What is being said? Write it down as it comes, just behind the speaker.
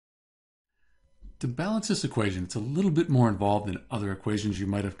To balance this equation, it's a little bit more involved than other equations you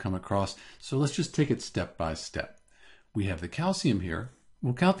might have come across, so let's just take it step by step. We have the calcium here.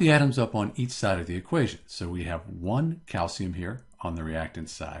 We'll count the atoms up on each side of the equation. So we have 1 calcium here on the reactant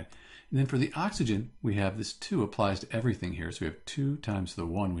side. And then for the oxygen, we have this 2 applies to everything here. So we have 2 times the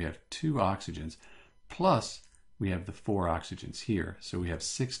 1, we have 2 oxygens, plus we have the 4 oxygens here. So we have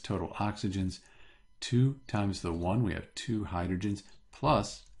 6 total oxygens. 2 times the 1, we have 2 hydrogens,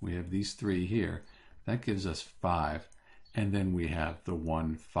 plus we have these 3 here. That gives us 5. And then we have the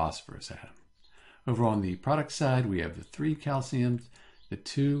 1 phosphorus atom. Over on the product side, we have the 3 calciums, the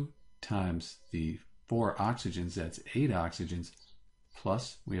 2 times the 4 oxygens, that's 8 oxygens,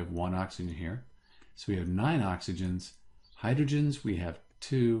 plus we have 1 oxygen here. So we have 9 oxygens. Hydrogens, we have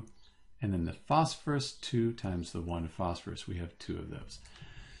 2. And then the phosphorus, 2 times the 1 phosphorus, we have 2 of those.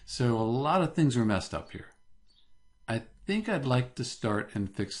 So a lot of things are messed up here. I think I'd like to start and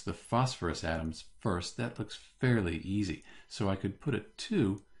fix the phosphorus atoms first. That looks fairly easy. So I could put a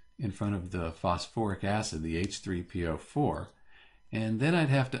 2 in front of the phosphoric acid, the H3PO4, and then I'd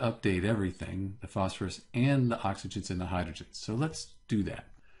have to update everything, the phosphorus and the oxygens and the hydrogens. So let's do that.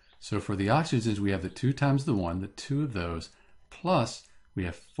 So for the oxygens, we have the 2 times the 1, the 2 of those, plus we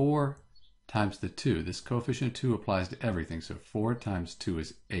have 4 times the 2. This coefficient 2 applies to everything, so 4 times 2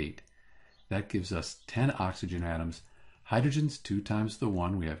 is 8. That gives us 10 oxygen atoms. Hydrogens, 2 times the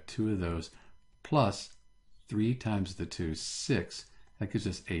 1, we have 2 of those, plus 3 times the 2, 6. That gives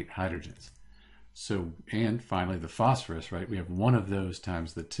us 8 hydrogens. So, and finally the phosphorus, right? We have 1 of those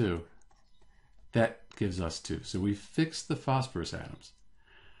times the 2. That gives us 2. So we fixed the phosphorus atoms.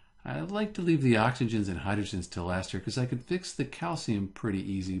 I'd like to leave the oxygens and hydrogens till last here because I could fix the calcium pretty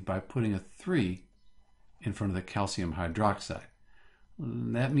easy by putting a 3 in front of the calcium hydroxide.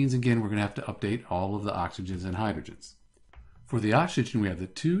 That means, again, we're going to have to update all of the oxygens and hydrogens. For the oxygen, we have the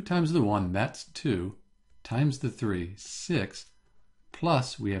 2 times the 1, that's 2, times the 3, 6,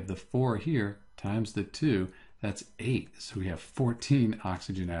 plus we have the 4 here, times the 2, that's 8. So we have 14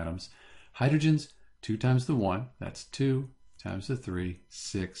 oxygen atoms. Hydrogens, 2 times the 1, that's 2, times the 3,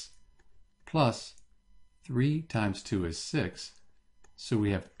 6, plus 3 times 2 is 6. So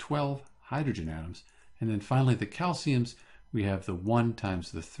we have 12 hydrogen atoms. And then finally the calciums, we have the 1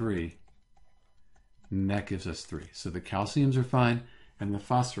 times the 3, and that gives us 3. So the calciums are fine, and the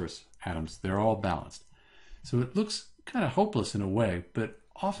phosphorus atoms, they're all balanced. So it looks kind of hopeless in a way, but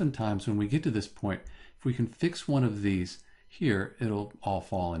oftentimes when we get to this point, if we can fix one of these here, it'll all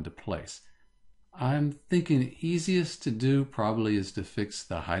fall into place. I'm thinking easiest to do probably is to fix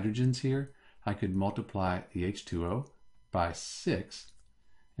the hydrogens here. I could multiply the H2O by 6,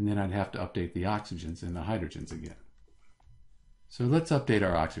 and then I'd have to update the oxygens and the hydrogens again. So let's update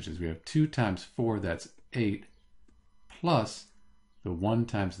our oxygens. We have 2 times 4, that's 8, plus the 1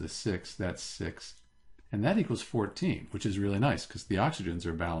 times the 6, that's 6. And that equals 14, which is really nice because the oxygens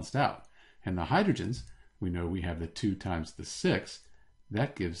are balanced out. And the hydrogens, we know we have the 2 times the 6.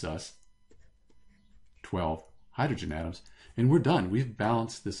 That gives us 12 hydrogen atoms. And we're done. We've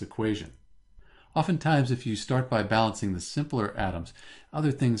balanced this equation. Oftentimes, if you start by balancing the simpler atoms,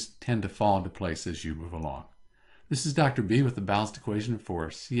 other things tend to fall into place as you move along. This is Dr. B with the balanced equation for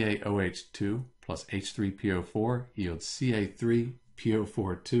CaOH2 plus H3PO4 yields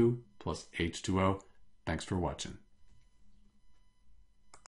Ca3PO4 2 plus H2O. Thanks for watching.